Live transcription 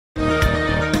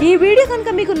ఈ వీడియో కనుక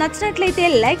మీకు నచ్చినట్లయితే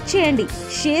లైక్ చేయండి,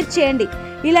 షేర్ చేయండి.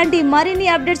 ఇలాంటి మరిన్ని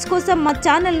అప్డేట్స్ కోసం మా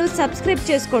ఛానల్ను సబ్స్క్రైబ్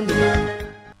చేసుకోండి.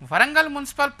 వరంగల్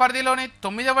మున్సిపల్ పరిధిలోని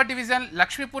 9వ డివిజన్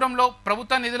లక్ష్మీపురంలో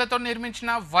ప్రభుత్వ నిధులతో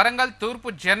నిర్మించిన వరంగల్ తూర్పు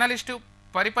జర్నలిస్టు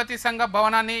పరిపతి సంఘ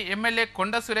భవనాన్ని ఎమ్మెల్యే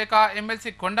కొండ సురేఖ,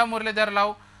 ఎమ్మెల్సీ కొండ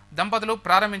మురళీధరరావు దంపతులు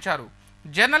ప్రారంభించారు.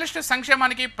 జర్నలిస్టు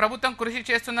సంక్షేమానికి ప్రభుత్వం కృషి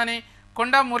చేస్తుందని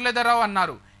కొండ మురళీధరరావు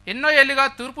అన్నారు. ఎన్నో ఏళ్లుగా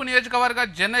తూర్పు నియోజకవర్గ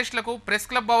జర్నలిస్టులకు ప్రెస్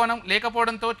క్లబ్ భవనం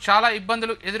లేకపోవడంతో చాలా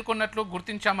ఇబ్బందులు ఎదుర్కొన్నట్లు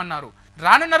గుర్తించామన్నారు.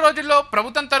 రానున్న రోజుల్లో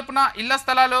ప్రభుత్వం తరపున ఇళ్ల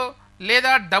స్థలాలు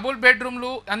లేదా డబుల్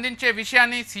బెడ్రూమ్లు అందించే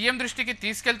విషయాన్ని సీఎం దృష్టికి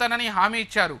తీసుకెళ్తానని హామీ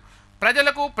ఇచ్చారు.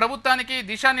 ప్రజలకు ప్రభుత్వానికి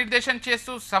దిశానిర్దేశం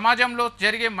చేస్తూ సమాజంలో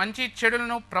జరిగే మంచి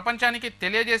చెడులను ప్రపంచానికి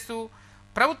తెలియజేస్తూ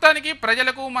ప్రభుత్వానికి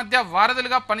ప్రజలకు మధ్య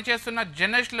వారధులుగా పనిచేస్తున్న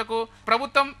జర్నలిస్టులకు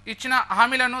ప్రభుత్వం ఇచ్చిన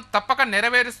హామీలను తప్పక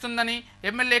నెరవేరుస్తుందని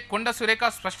ఎమ్మెల్యే కొండ సురేఖ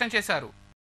స్పష్టం చేశారు.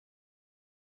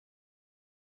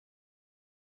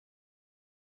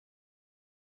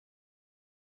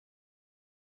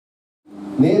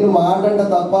 నేను మాట్లాడ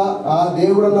తప్ప ఆ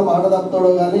దేవుడన్న మాట తప్పుతాడో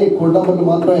కానీ కొండమ్మకి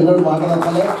మాత్రం ఎన్నడూ మాట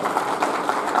తప్పలే.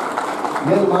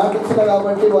 నేను మాట ఇచ్చిన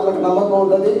కాబట్టి వాళ్ళకి నమ్మకం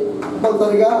ఉన్నది,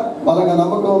 కంపల్సరిగా వాళ్ళకి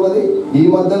నమ్మకం ఉన్నది. ఈ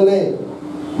మధ్యలోనే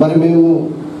మరి మేము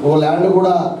ఓ ల్యాండ్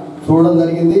కూడా చూడడం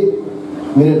జరిగింది.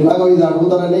 మీరు ఎట్లాగో ఇది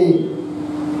అడుగుతారని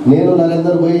నేను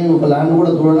నరేందర్ పోయి ఒక ల్యాండ్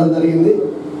కూడా చూడడం జరిగింది.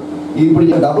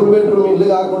 ఇప్పుడు డబుల్ బెడ్రూమ్ ఇల్లు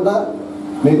కాకుండా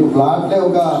మీకు ప్లాట్లే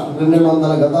ఒక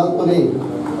 200 గతాలతో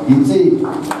ఇచ్చి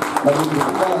మరి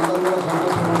అందరూ కూడా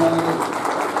సంతోషంగా ఉండాలని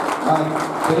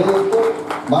తెలియజేస్తూ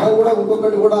మనం కూడా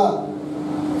ఇంకొకటి కూడా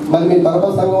మరి మీ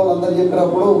పరపతి సంఘం అందరూ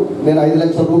చెప్పినప్పుడు నేను 5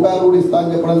 లక్షల రూపాయలు కూడా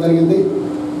ఇస్తానని చెప్పడం జరిగింది.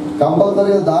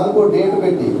 కంపల్సరీగా దానికో డేట్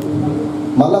పెట్టి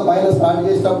మళ్ళీ పైన స్టార్ట్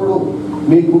చేసేటప్పుడు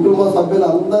మీ కుటుంబ సభ్యులు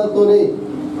అందరితో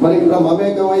మరి ఇక్కడ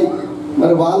మమేకమై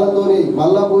మరి వాళ్ళతో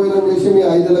మళ్ళా భోజనం చేసి మీ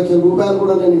 5 లక్షల రూపాయలు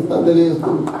కూడా నేను ఇస్తాను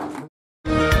తెలియజేస్తూ.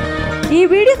 ఈ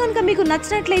వీడియో కనుక మీకు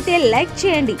నచ్చినట్లయితే లైక్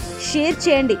చేయండి, షేర్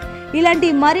చేయండి. ఇలాంటి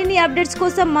మరిన్ని అప్డేట్స్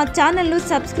కోసం మా ఛానల్ను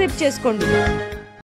సబ్స్క్రైబ్ చేసుకోండి.